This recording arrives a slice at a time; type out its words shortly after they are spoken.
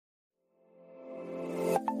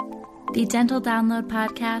The Dental Download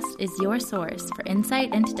Podcast is your source for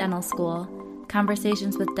insight into dental school,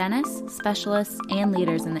 conversations with dentists, specialists, and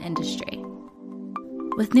leaders in the industry.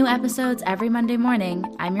 With new episodes every Monday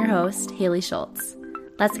morning, I'm your host, Haley Schultz.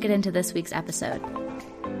 Let's get into this week's episode.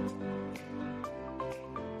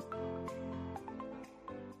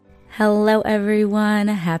 Hello, everyone.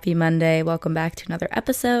 Happy Monday. Welcome back to another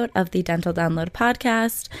episode of the Dental Download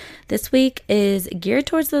Podcast. This week is geared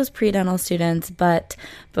towards those pre-dental students, but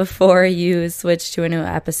before you switch to a new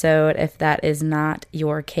episode, if that is not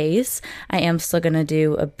your case, I am still going to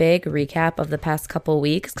do a big recap of the past couple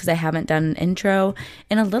weeks because I haven't done an intro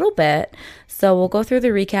in a little bit. So we'll go through the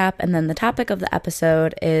recap, and then the topic of the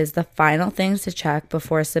episode is the final things to check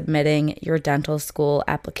before submitting your dental school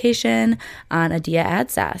application on Adia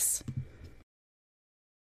AdSAS.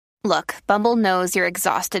 Look, Bumble knows you're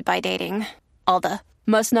exhausted by dating. All the,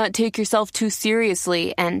 must not take yourself too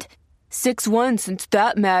seriously, and 6'1" since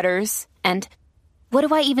that matters, and what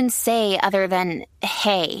do I even say other than,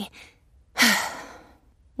 hey?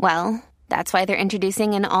 Well, that's why they're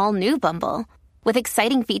introducing an all-new Bumble, with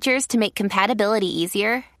exciting features to make compatibility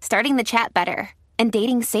easier, starting the chat better, and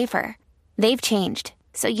dating safer. They've changed,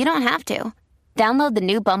 so you don't have to. Download the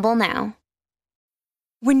new Bumble now.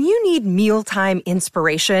 When you need mealtime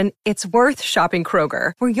inspiration, it's worth shopping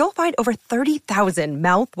Kroger, where you'll find over 30,000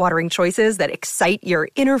 mouth-watering choices that excite your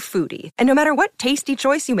inner foodie. And no matter what tasty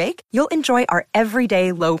choice you make, you'll enjoy our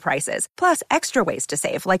everyday low prices, plus extra ways to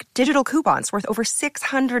save, like digital coupons worth over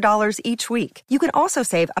 $600 each week. You can also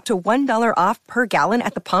save up to $1 off per gallon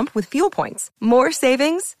at the pump with fuel points. More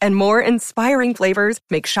savings and more inspiring flavors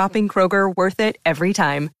make shopping Kroger worth it every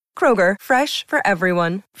time. Kroger, fresh for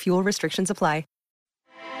everyone. Fuel restrictions apply.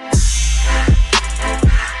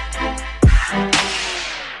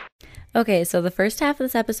 Okay, so the first half of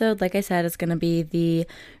this episode, like I said, is going to be the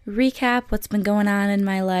recap, what's been going on in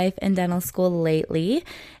my life in dental school lately.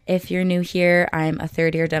 If you're new here, I'm a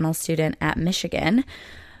third-year dental student at Michigan.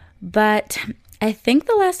 But I think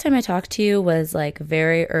the last time I talked to you was like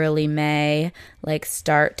very early May, like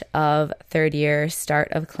start of third year, start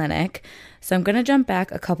of clinic. So I'm going to jump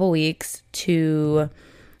back a couple weeks to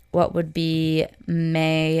what would be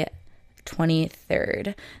May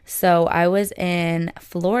 23rd. So I was in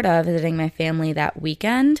Florida visiting my family that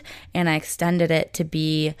weekend, and I extended it to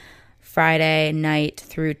be Friday night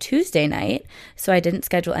through Tuesday night. So I didn't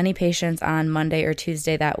schedule any patients on Monday or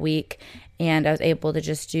Tuesday that week, and I was able to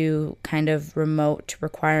just do kind of remote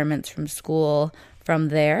requirements from school from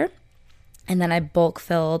there. And then I bulk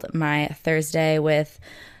filled my Thursday with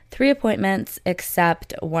 3 appointments,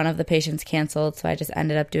 except one of the patients canceled, so I just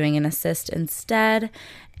ended up doing an assist instead.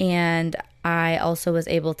 And I also was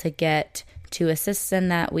able to get 2 assists in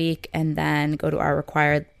that week and then go to our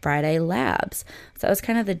required Friday labs. So that was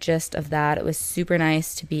kind of the gist of that. It was super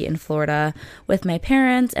nice to be in Florida with my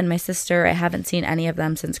parents and my sister. I haven't seen any of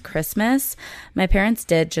them since Christmas. My parents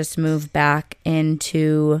did just move back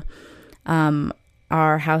into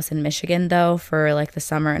our house in Michigan, though, for like the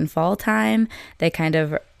summer and fall time. They kind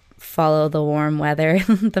of follow the warm weather,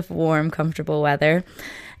 the warm, comfortable weather.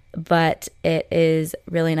 But it is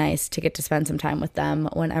really nice to get to spend some time with them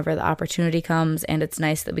whenever the opportunity comes. And it's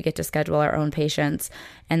nice that we get to schedule our own patients.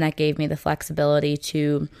 And that gave me the flexibility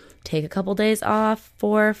to take a couple days off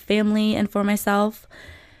for family and for myself.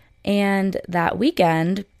 And that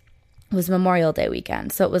weekend was Memorial Day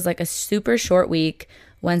weekend. So it was like a super short week,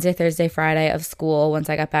 Wednesday, Thursday, Friday of school once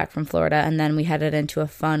I got back from Florida. And then we headed into a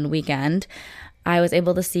fun weekend. I was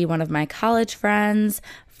able to see one of my college friends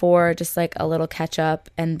for just like a little catch up,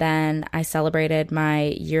 and then I celebrated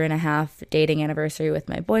my 1.5-year dating anniversary with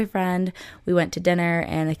my boyfriend. We went to dinner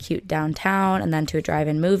and a cute downtown and then to a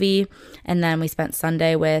drive-in movie, and then we spent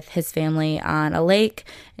Sunday with his family on a lake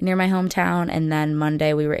near my hometown, and then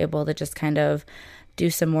Monday we were able to just kind of do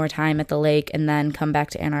some more time at the lake and then come back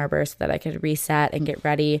to Ann Arbor so that I could reset and get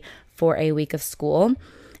ready for a week of school.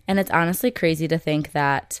 And it's honestly crazy to think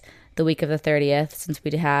that the week of the 30th, since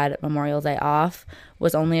we had Memorial Day off,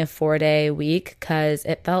 was only a 4-day week because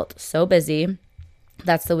it felt so busy.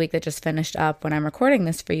 That's the week that just finished up when I'm recording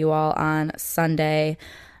this for you all on Sunday,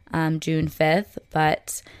 June 5th.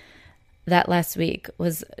 But that last week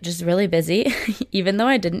was just really busy, even though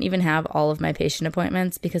I didn't even have all of my patient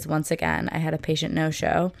appointments because once again, I had a patient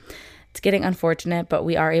no-show. It's getting unfortunate, but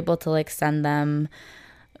we are able to like send them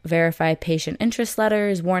verify patient interest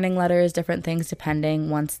letters, warning letters, different things depending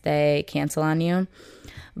once they cancel on you.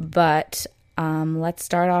 But let's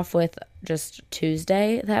start off with just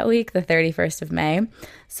Tuesday that week, the 31st of May.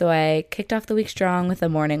 So I kicked off the week strong with a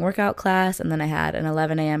morning workout class, and then I had an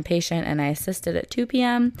 11 a.m. patient and I assisted at 2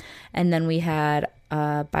 p.m. And then we had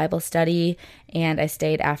a Bible study, and I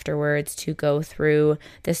stayed afterwards to go through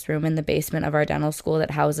this room in the basement of our dental school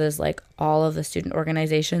that houses like all of the student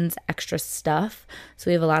organization's extra stuff. So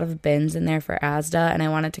we have a lot of bins in there for ASDA, and I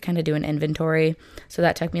wanted to kind of do an inventory. So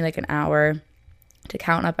that took me like an hour to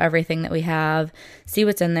count up everything that we have, see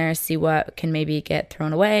what's in there, see what can maybe get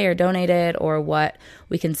thrown away or donated, or what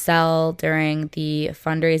we can sell during the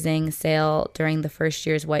fundraising sale during the first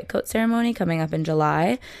year's white coat ceremony coming up in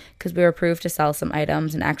July, because we were approved to sell some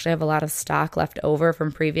items and actually have a lot of stock left over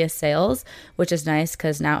from previous sales, which is nice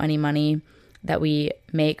because now any money that we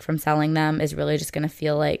make from selling them is really just going to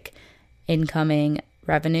feel like incoming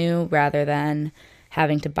revenue rather than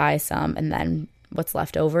having to buy some and then what's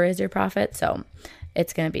left over is your profit. So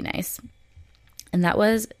it's going to be nice. And that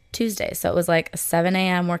was Tuesday. So it was like a 7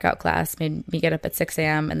 a.m. workout class, made me get up at 6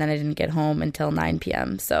 a.m. and then I didn't get home until 9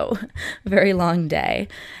 p.m. So very long day.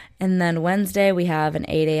 And then Wednesday we have an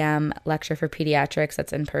 8 a.m. lecture for pediatrics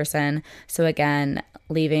that's in person. So again,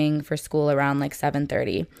 leaving for school around like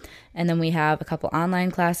 7:30. And then we have a couple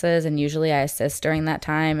online classes, and usually I assist during that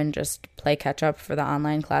time and just play catch up for the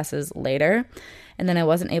online classes later. And then I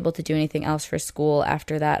wasn't able to do anything else for school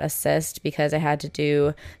after that assist because I had to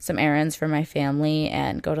do some errands for my family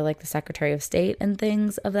and go to like the Secretary of State and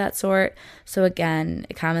things of that sort. So again,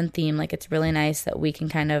 a common theme, like it's really nice that we can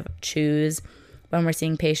kind of choose when we're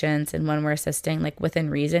seeing patients and when we're assisting, like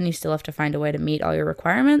within reason. You still have to find a way to meet all your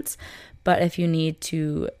requirements. But if you need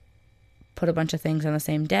to put a bunch of things on the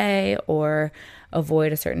same day or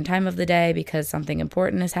avoid a certain time of the day because something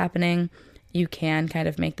important is happening, you can kind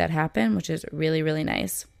of make that happen, which is really, really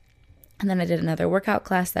nice. And then I did another workout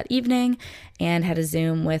class that evening and had a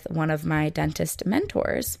Zoom with one of my dentist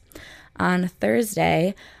mentors. On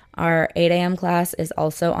Thursday, our 8 a.m. class is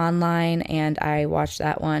also online, and I watched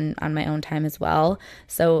that one on my own time as well.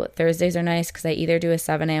 So Thursdays are nice because I either do a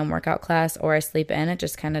 7 a.m. workout class or I sleep in. It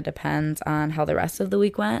just kind of depends on how the rest of the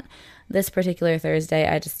week went. This particular Thursday,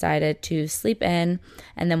 I decided to sleep in,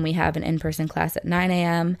 and then we have an in-person class at 9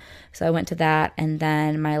 a.m. So I went to that, and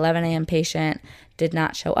then my 11 a.m. patient did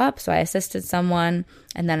not show up, so I assisted someone,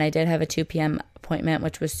 and then I did have a 2 p.m. appointment,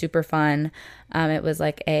 which was super fun. It was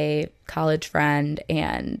like a college friend,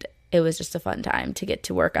 and it was just a fun time to get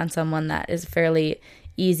to work on someone that is fairly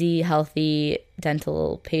easy, healthy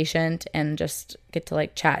dental patient and just get to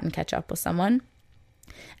like chat and catch up with someone.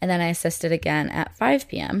 And then I assisted again at 5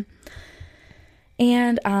 p.m.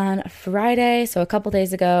 And on Friday, so a couple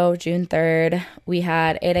days ago, June 3rd, we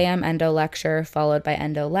had 8 a.m. endo lecture followed by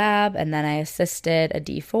endo lab. And then I assisted a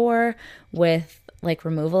D4 with like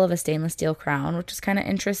removal of a stainless steel crown, which is kind of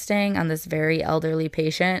interesting on this very elderly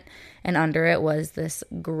patient. And under it was this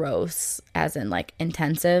gross, as in like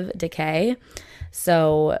intensive decay.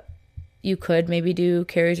 So you could maybe do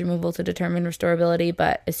caries removal to determine restorability,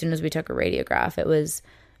 but as soon as we took a radiograph, it was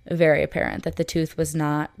very apparent that the tooth was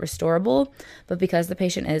not restorable. But because the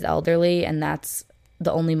patient is elderly and that's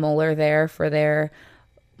the only molar there for their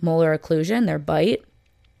molar occlusion, their bite,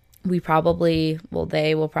 they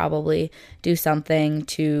will probably do something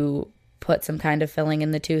to put some kind of filling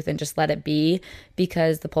in the tooth and just let it be,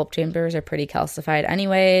 because the pulp chambers are pretty calcified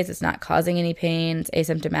anyways. It's not causing any pain. It's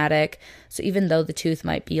asymptomatic. So even though the tooth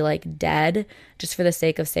might be like dead, just for the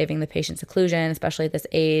sake of saving the patient's occlusion, especially at this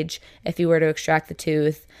age, if you were to extract the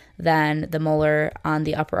tooth, then the molar on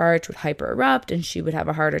the upper arch would hyper-erupt and she would have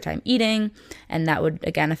a harder time eating, and that would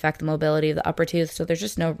again affect the mobility of the upper tooth. So there's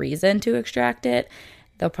just no reason to extract it.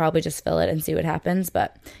 They'll probably just fill it and see what happens.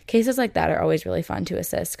 But cases like that are always really fun to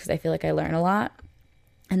assist because I feel like I learn a lot.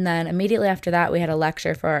 And then immediately after that, we had a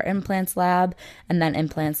lecture for our implants lab and then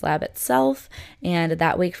implants lab itself. And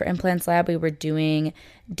that week for implants lab, we were doing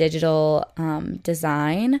digital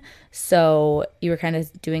design. So you were kind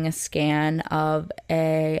of doing a scan of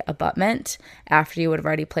a abutment after you would have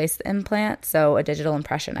already placed the implant. So a digital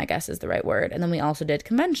impression, I guess is the right word. And then we also did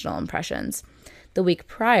conventional impressions. The week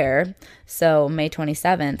prior, so May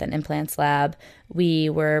 27th, in Implants Lab, we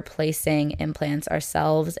were placing implants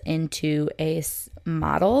ourselves into a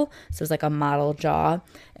model. So it was like a model jaw.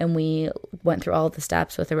 And we went through all of the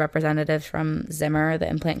steps with a representative from Zimmer, the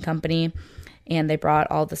implant company. And they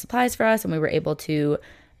brought all the supplies for us, and we were able to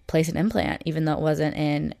place an implant, even though it wasn't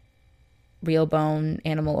in real bone,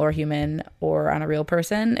 animal or human, or on a real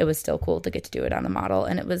person. It was still cool to get to do it on a model,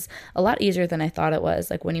 and it was a lot easier than I thought it was.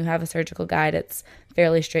 Like when you have a surgical guide, it's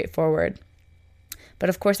fairly straightforward, but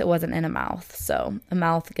of course it wasn't in a mouth, so a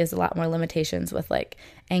mouth gives a lot more limitations with like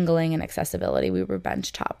angling and accessibility. We were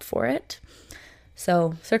bench top for it.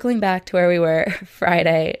 So circling back to where we were,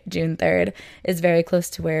 Friday, June 3rd is very close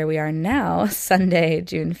to where we are now, Sunday,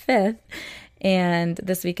 June 5th. And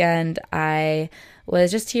this weekend, I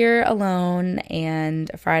was just here alone, and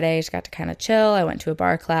Friday I just got to kind of chill. I went to a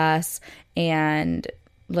bar class and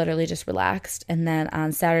literally just relaxed. And then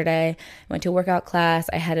on Saturday, I went to a workout class.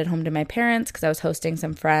 I headed home to my parents because I was hosting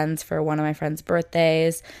some friends for one of my friends'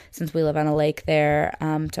 birthdays since we live on a lake there.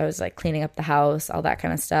 So I was like cleaning up the house, all that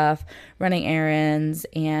kind of stuff, running errands.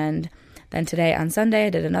 And then today on Sunday, I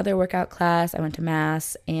did another workout class. I went to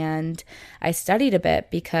mass and I studied a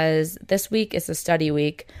bit because this week is a study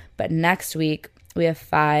week, but next week we have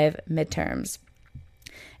 5 midterms.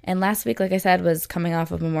 And last week, like I said, was coming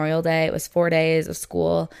off of Memorial Day. It was 4 days of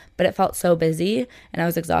school, but it felt so busy and I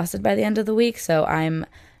was exhausted by the end of the week. So I'm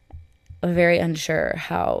very unsure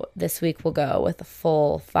how this week will go with a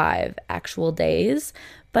full 5 actual days.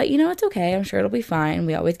 But it's okay. I'm sure it'll be fine.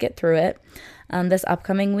 We always get through it. This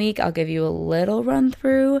upcoming week, I'll give you a little run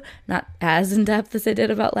through, not as in-depth as I did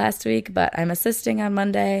about last week, but I'm assisting on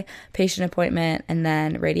Monday, patient appointment, and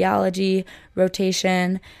then radiology,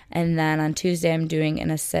 rotation, and then on Tuesday, I'm doing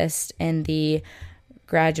an assist in the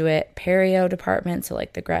graduate perio department, so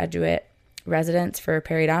like the graduate residents for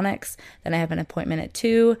periodontics. Then I have an appointment at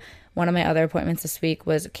 2. One of my other appointments this week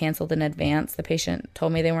was canceled in advance. The patient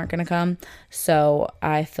told me they weren't going to come, so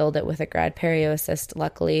I filled it with a grad perio assist,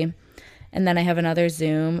 luckily. And then I have another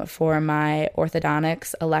Zoom for my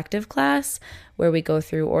orthodontics elective class where we go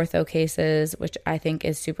through ortho cases, which I think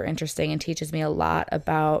is super interesting and teaches me a lot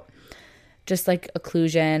about just like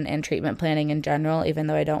occlusion and treatment planning in general, even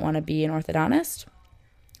though I don't want to be an orthodontist.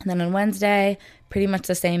 And then on Wednesday, pretty much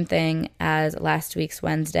the same thing as last week's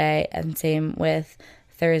Wednesday, and same with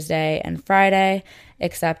Thursday and Friday,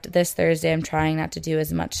 except this Thursday I'm trying not to do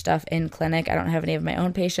as much stuff in clinic. I don't have any of my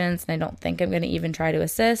own patients, and I don't think I'm going to even try to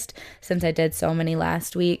assist since I did so many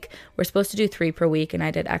last week. We're supposed to do 3 per week, and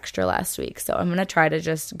I did extra last week. So I'm going to try to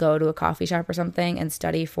just go to a coffee shop or something and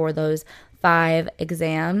study for those 5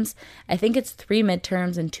 exams. I think it's 3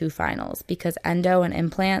 midterms and 2 finals because endo and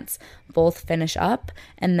implants both finish up,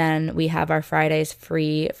 and then we have our Fridays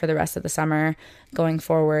free for the rest of the summer going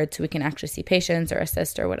forward so we can actually see patients or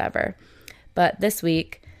assist or whatever. But this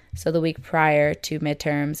week, so the week prior to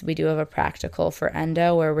midterms, we do have a practical for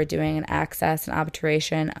endo where we're doing an access and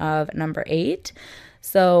obturation of number 8.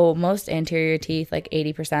 So most anterior teeth, like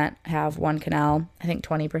 80%, have 1 canal. I think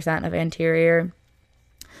 20% of anterior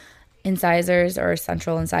incisors or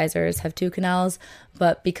central incisors have 2 canals,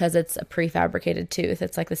 but because it's a prefabricated tooth,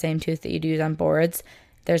 it's like the same tooth that you'd use on boards,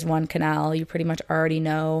 there's 1 canal. You pretty much already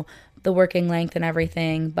know the working length and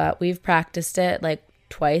everything, but we've practiced it like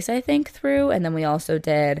twice, I think, through, and then we also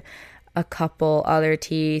did a couple other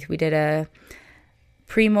teeth. We did a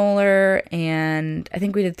premolar, and I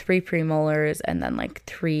think we did 3 premolars and then like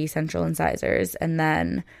 3 central incisors, and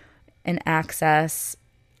then an access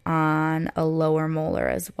on a lower molar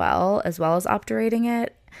as well as obturating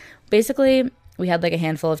it. Basically, we had like a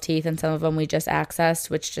handful of teeth, and some of them we just accessed,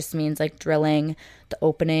 which just means like drilling the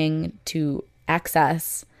opening to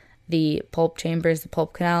access the pulp chambers, the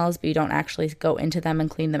pulp canals, but you don't actually go into them and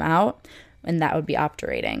clean them out, and that would be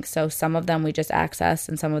obturating. So some of them we just accessed,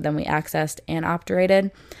 and some of them we accessed and obturated.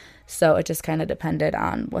 So it just kind of depended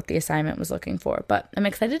on what the assignment was looking for. But I'm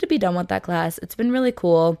excited to be done with that class. It's been really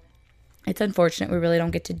cool. It's unfortunate we really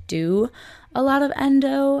don't get to do a lot of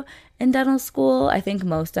endo in dental school. I think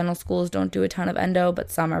most dental schools don't do a ton of endo,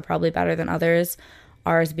 but some are probably better than others.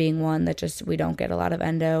 Ours being one that just we don't get a lot of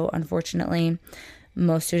endo, unfortunately.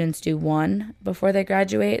 Most students do 1 before they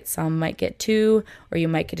graduate. Some might get 2, or you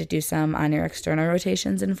might get to do some on your external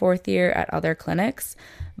rotations in 4th year at other clinics.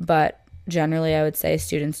 But generally, I would say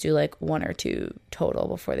students do like 1 or 2 total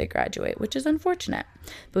before they graduate, which is unfortunate.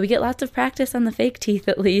 But we get lots of practice on the fake teeth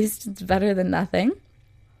at least. It's better than nothing.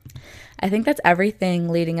 I think that's everything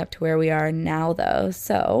leading up to where we are now, though.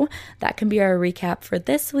 So that can be our recap for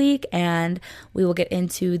this week, and we will get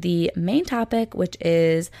into the main topic, which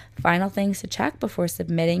is final things to check before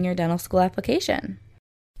submitting your dental school application.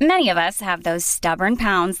 Many of us have those stubborn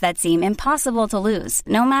pounds that seem impossible to lose,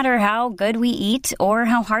 no matter how good we eat or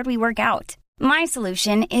how hard we work out. My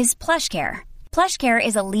solution is PlushCare. PlushCare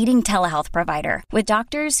is a leading telehealth provider with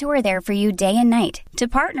doctors who are there for you day and night to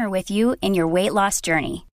partner with you in your weight loss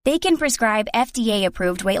journey. They can prescribe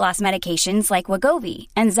FDA-approved weight loss medications like Wegovy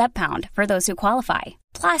and Zepbound for those who qualify.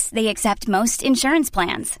 Plus, they accept most insurance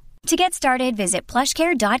plans. To get started, visit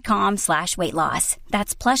plushcare.com/weightloss.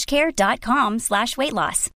 That's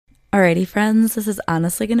plushcare.com/weightloss. Alrighty, friends, this is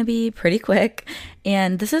honestly going to be pretty quick,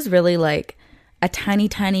 and this is really like a tiny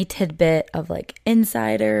tidbit of like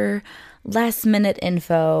insider, last-minute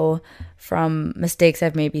info from mistakes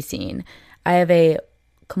I've maybe seen. I have a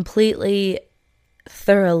completely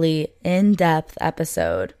thoroughly in-depth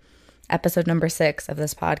episode number 6 of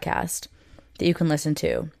this podcast, that you can listen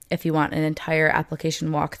to if you want an entire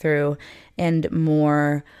application walkthrough and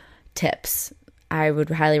more tips. I would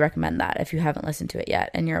highly recommend that if you haven't listened to it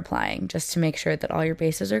yet and you're applying, just to make sure that all your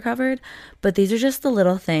bases are covered. But these are just the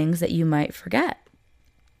little things that you might forget.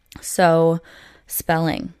 So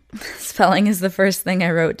spelling. Spelling is the first thing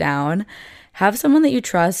I wrote down. Have someone that you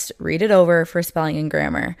trust read it over for spelling and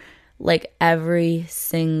grammar, like every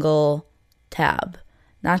single tab.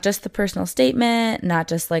 Not just the personal statement, not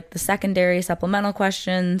just like the secondary supplemental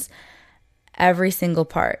questions, every single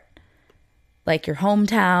part. Like your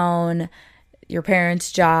hometown, your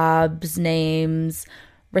parents' jobs, names,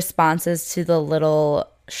 responses to the little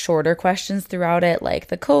shorter questions throughout it, like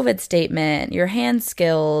the COVID statement, your hand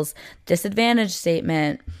skills, disadvantage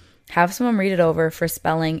statement. Have someone read it over for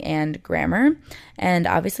spelling and grammar. And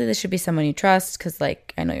obviously this should be someone you trust, because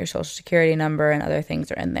like I know your social security number and other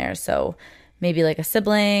things are in there. So maybe like a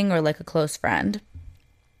sibling or like a close friend.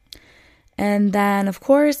 And then of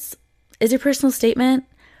course, is your personal statement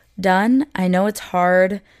done? I know it's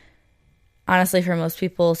hard, honestly, for most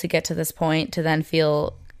people to get to this point to then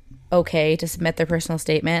feel okay to submit their personal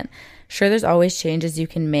statement. Sure, there's always changes you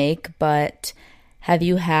can make, but have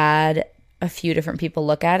you had a few different people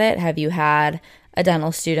look at it? Have you had a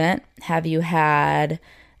dental student? Have you had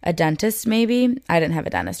a dentist maybe? I didn't have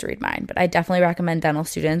a dentist read mine, but I definitely recommend dental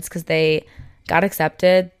students because they got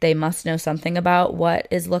accepted. They must know something about what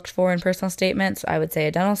is looked for in personal statements. So I would say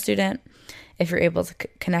a dental student if you're able to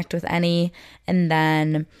connect with any, and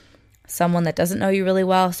then someone that doesn't know you really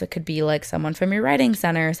well. So it could be like someone from your writing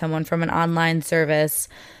center, someone from an online service,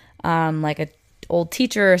 like a old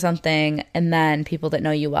teacher or something, and then people that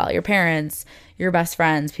know you well, your parents, your best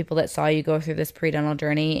friends, people that saw you go through this pre-dental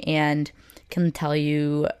journey and can tell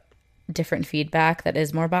you different feedback that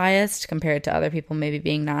is more biased compared to other people maybe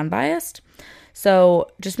being non-biased.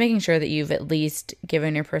 So just making sure that you've at least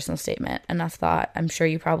given your personal statement enough thought. I'm sure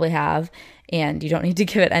you probably have, and you don't need to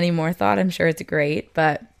give it any more thought. I'm sure it's great,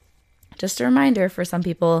 but just a reminder for some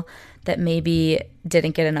people that maybe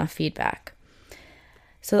didn't get enough feedback.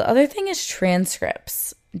 So the other thing is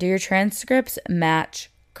transcripts. Do your transcripts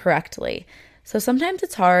match correctly? So sometimes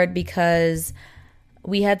it's hard because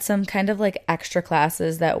we had some kind of like extra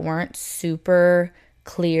classes that weren't super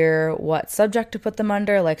clear what subject to put them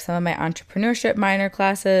under. Like some of my entrepreneurship minor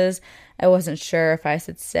classes, I wasn't sure if I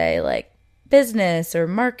should say like business or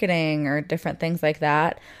marketing or different things like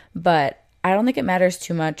that. But I don't think it matters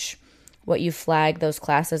too much what you flag those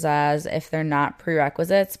classes as if they're not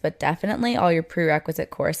prerequisites, but definitely all your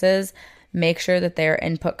prerequisite courses, make sure that they're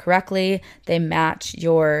input correctly, they match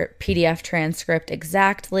your PDF transcript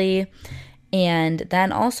exactly, and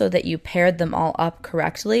then also that you paired them all up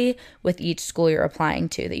correctly with each school you're applying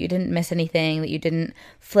to, that you didn't miss anything, that you didn't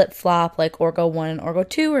flip-flop like Orgo 1 and Orgo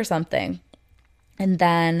 2 or something. And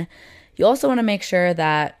then you also want to make sure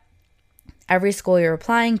that every school you're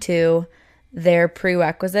applying to, their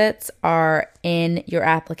prerequisites are in your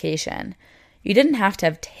application. You didn't have to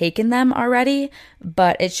have taken them already,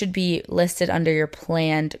 but it should be listed under your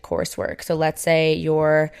planned coursework. So let's say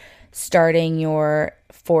you're starting your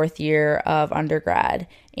 4th year of undergrad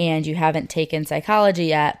and you haven't taken psychology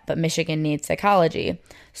yet, but Michigan needs psychology.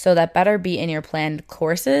 So that better be in your planned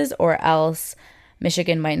courses, or else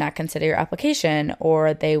Michigan might not consider your application,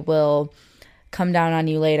 or they will come down on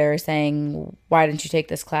you later saying, why didn't you take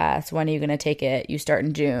this class? When are you going to take it? You start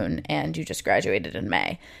in June and you just graduated in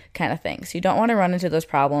May, kind of thing. So you don't want to run into those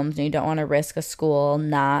problems, and you don't want to risk a school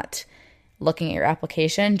not looking at your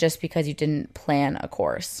application just because you didn't plan a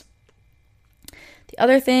course. The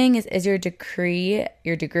other thing is your degree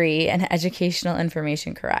and educational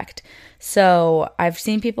information correct? So I've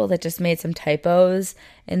seen people that just made some typos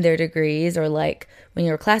in their degrees, or like when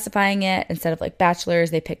you were classifying it, instead of like bachelor's,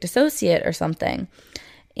 they picked associate or something.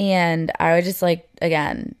 And I would just like,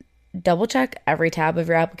 again, double check every tab of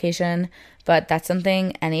your application, but that's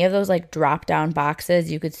something, any of those like drop down boxes,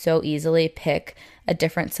 you could so easily pick a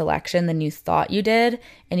different selection than you thought you did,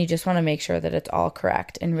 and you just want to make sure that it's all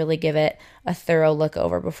correct and really give it a thorough look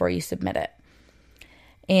over before you submit it.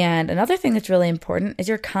 And another thing that's really important is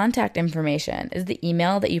your contact information. Is the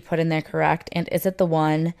email that you put in there correct, and is it the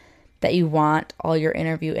one that you want all your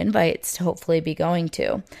interview invites to hopefully be going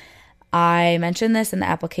to? I mentioned this in the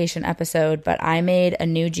application episode, but I made a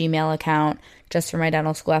new Gmail account just for my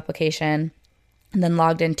dental school application and then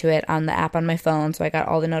logged into it on the app on my phone. So I got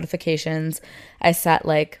all the notifications. I set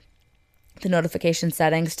like the notification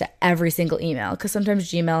settings to every single email, because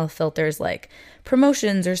sometimes Gmail filters like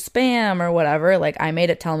promotions or spam or whatever. Like I made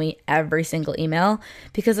it tell me every single email,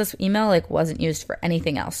 because this email like wasn't used for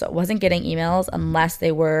anything else. So it wasn't getting emails unless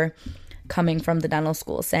they were coming from the dental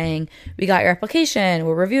school saying, we got your application,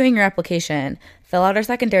 we're reviewing your application, fill out our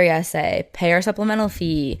secondary essay, pay our supplemental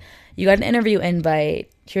fee, you got an interview invite,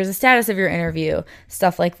 here's the status of your interview,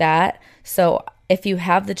 stuff like that. So if you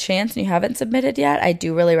have the chance and you haven't submitted yet, I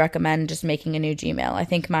do really recommend just making a new Gmail. I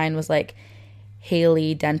think mine was like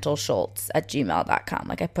haleydentalschultz@gmail.com.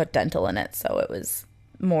 Like I put dental in it, so it was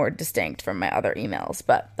more distinct from my other emails,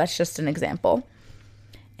 but that's just an example.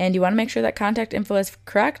 And you want to make sure that contact info is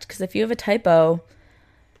correct, because if you have a typo,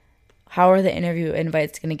 how are the interview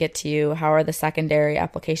invites going to get to you? How are the secondary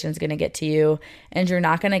applications going to get to you? And you're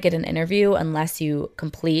not going to get an interview unless you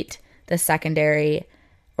complete the secondary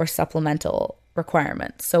or supplemental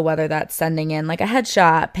requirements. So whether that's sending in like a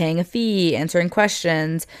headshot, paying a fee, answering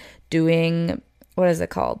questions, doing, what is it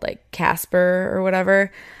called? Like Casper or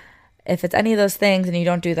whatever. If it's any of those things and you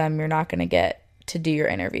don't do them, you're not going to get to do your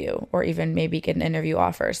interview or even maybe get an interview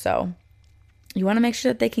offer. So you want to make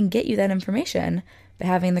sure that they can get you that information by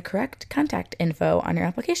having the correct contact info on your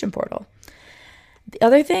application portal. The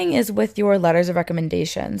other thing is with your letters of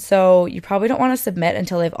recommendation. So you probably don't want to submit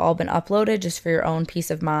until they've all been uploaded, just for your own peace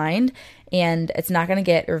of mind. And it's not going to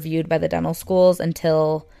get reviewed by the dental schools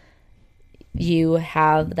until you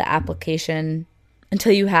have the application,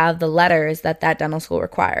 until you have the letters that dental school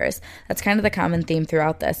requires. That's kind of the common theme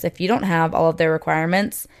throughout this. If you don't have all of their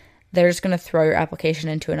requirements, they're just going to throw your application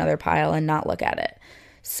into another pile and not look at it.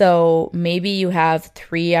 So maybe you have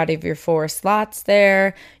 3 out of your 4 slots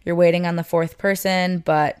there. You're waiting on the 4th person,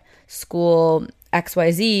 but school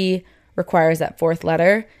XYZ requires that 4th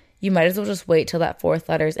letter. You might as well just wait till that 4th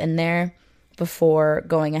letter's in there before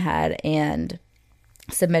going ahead and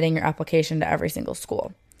submitting your application to every single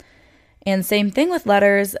school. And same thing with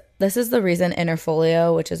letters. This is the reason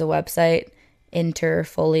Interfolio, which is a website,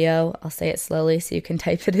 Interfolio, I'll say it slowly so you can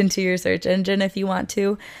type it into your search engine if you want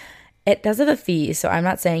to. It does have a fee, so I'm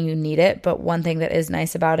not saying you need it, but one thing that is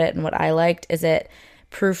nice about it and what I liked is it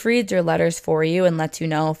proofreads your letters for you and lets you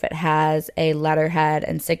know if it has a letterhead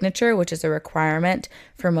and signature, which is a requirement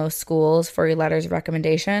for most schools for your letters of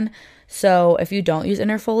recommendation. So if you don't use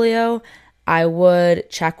Interfolio, I would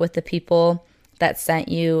check with the people that sent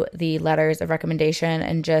you the letters of recommendation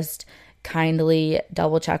and just kindly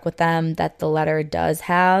double check with them that the letter does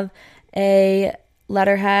have a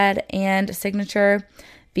letterhead and signature,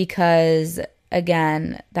 because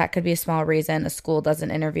again, that could be a small reason a school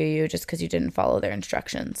doesn't interview you just because you didn't follow their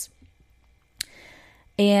instructions.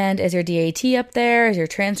 And is your DAT up there? Is your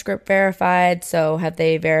transcript verified? So have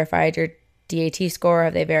they verified your DAT score?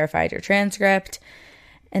 Have they verified your transcript?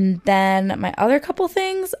 And then my other couple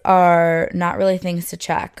things are not really things to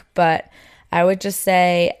check, but I would just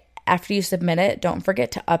say after you submit it, don't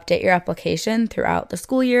forget to update your application throughout the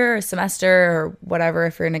school year or semester or whatever.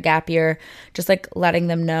 If you're in a gap year, just like letting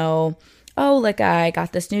them know, oh, like I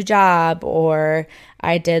got this new job, or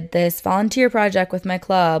I did this volunteer project with my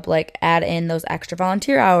club, like add in those extra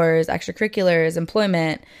volunteer hours, extracurriculars,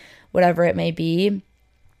 employment, whatever it may be.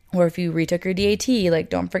 Or if you retook your DAT, like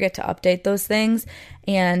don't forget to update those things.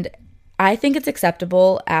 And I think it's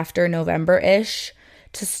acceptable after November-ish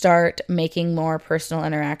to start making more personal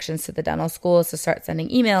interactions to the dental schools, to start sending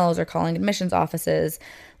emails or calling admissions offices,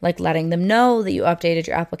 like letting them know that you updated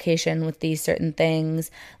your application with these certain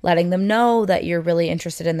things, letting them know that you're really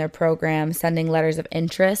interested in their program, sending letters of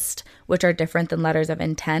interest, which are different than letters of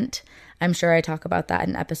intent. I'm sure I talk about that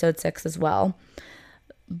in episode 6 as well.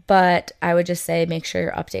 But I would just say make sure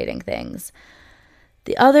you're updating things.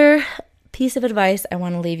 The other piece of advice I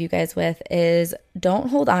want to leave you guys with is don't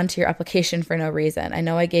hold on to your application for no reason. I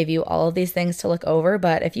know I gave you all of these things to look over,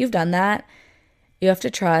 but if you've done that, you have to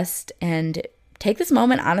trust and take this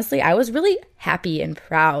moment. Honestly, I was really happy and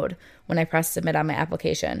proud when I pressed submit on my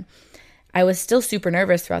application. I was still super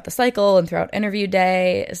nervous throughout the cycle and throughout interview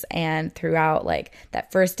days and throughout like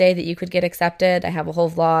that first day that you could get accepted. I have a whole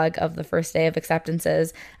vlog of the first day of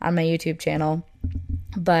acceptances on my YouTube channel.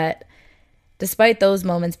 But despite those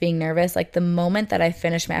moments being nervous, like the moment that I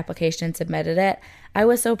finished my application and submitted it, I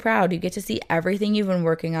was so proud. You get to see everything you've been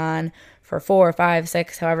working on for 4, 5,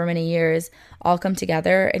 6, however many years all come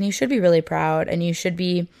together, and you should be really proud and you should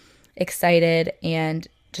be excited, and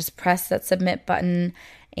just press that submit button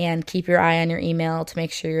and keep your eye on your email to make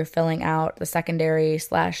sure you're filling out the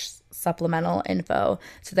secondary/supplemental info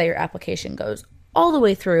so that your application goes all the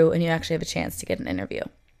way through and you actually have a chance to get an interview.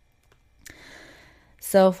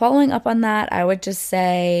 So following up on that, I would just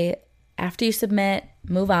say after you submit,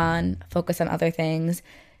 move on, focus on other things.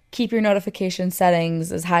 Keep your notification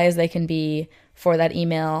settings as high as they can be for that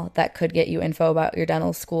email that could get you info about your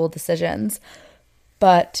dental school decisions.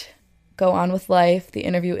 But go on with life. The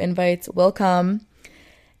interview invites will come.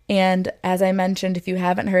 And as I mentioned, if you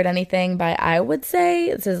haven't heard anything by, I would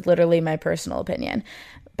say, this is literally my personal opinion,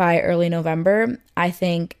 by early November, I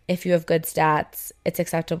think if you have good stats, it's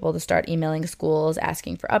acceptable to start emailing schools,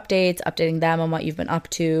 asking for updates, updating them on what you've been up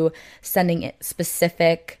to, sending it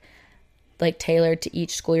specific, like tailored to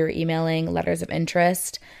each school you're emailing, letters of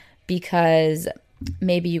interest, because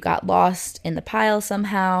maybe you got lost in the pile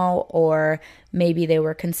somehow, or maybe they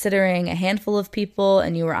were considering a handful of people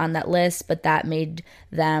and you were on that list, but that made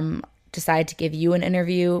them decide to give you an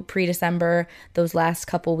interview pre-December, those last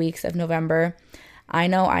couple weeks of November. I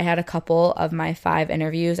know I had a couple of my 5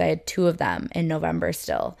 interviews. I had 2 of them in November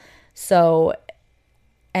still. So,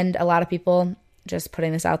 and a lot of people, just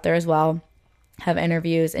putting this out there as well, have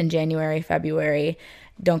interviews in January, February,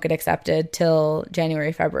 don't get accepted till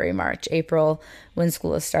January, February, March, April, when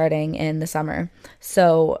school is starting in the summer.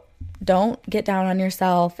 So don't get down on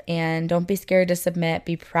yourself and don't be scared to submit.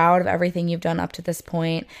 Be proud of everything you've done up to this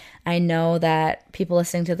point. I know that people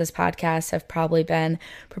listening to this podcast have probably been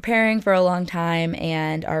preparing for a long time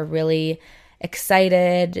and are really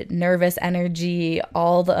excited, nervous energy,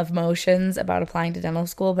 all the emotions about applying to dental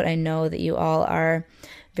school, but I know that you all are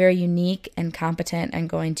very unique and competent and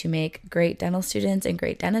going to make great dental students and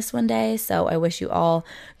great dentists one day. So I wish you all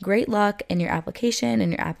great luck in your application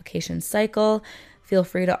and your application cycle. Feel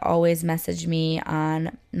free to always message me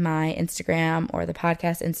on my Instagram or the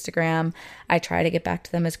podcast Instagram. I try to get back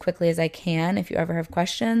to them as quickly as I can if you ever have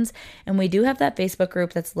questions. And we do have that Facebook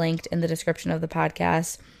group that's linked in the description of the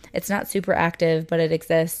podcast. It's not super active, but it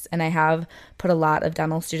exists, and I have put a lot of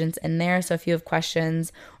dental students in there. So if you have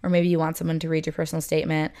questions, or maybe you want someone to read your personal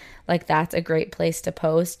statement, like that's a great place to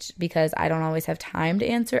post, because I don't always have time to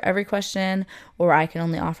answer every question, or I can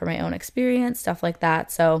only offer my own experience, stuff like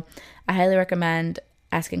that. So I highly recommend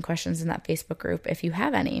asking questions in that Facebook group if you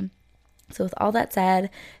have any. So with all that said,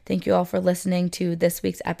 thank you all for listening to this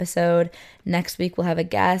week's episode. Next week, we'll have a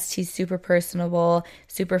guest. He's super personable,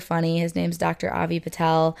 super funny. His name's Dr. Avi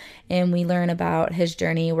Patel, and we learn about his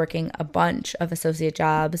journey working a bunch of associate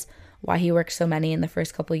jobs, why he worked so many in the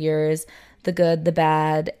first couple years, the good, the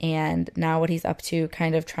bad, and now what he's up to,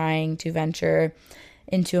 kind of trying to venture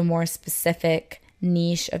into a more specific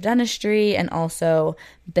niche of dentistry and also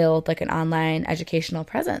build like an online educational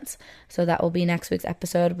presence. So that will be next week's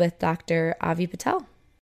episode with Dr. Avi Patel.